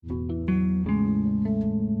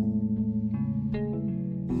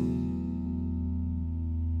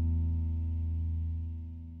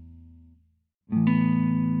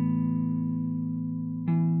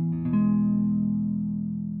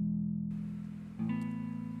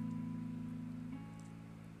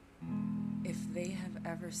they have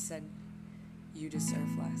ever said you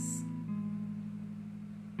deserve less,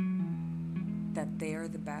 that they are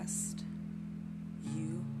the best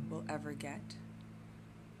you will ever get,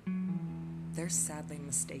 they're sadly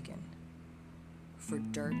mistaken for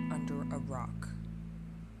dirt under a rock,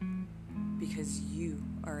 because you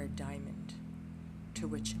are a diamond to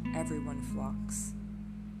which everyone flocks.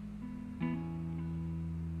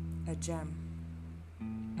 A gem,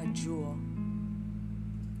 a jewel,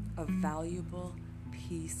 a valuable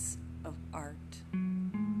piece of art.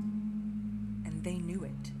 And they knew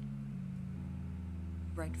it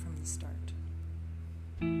right from the start.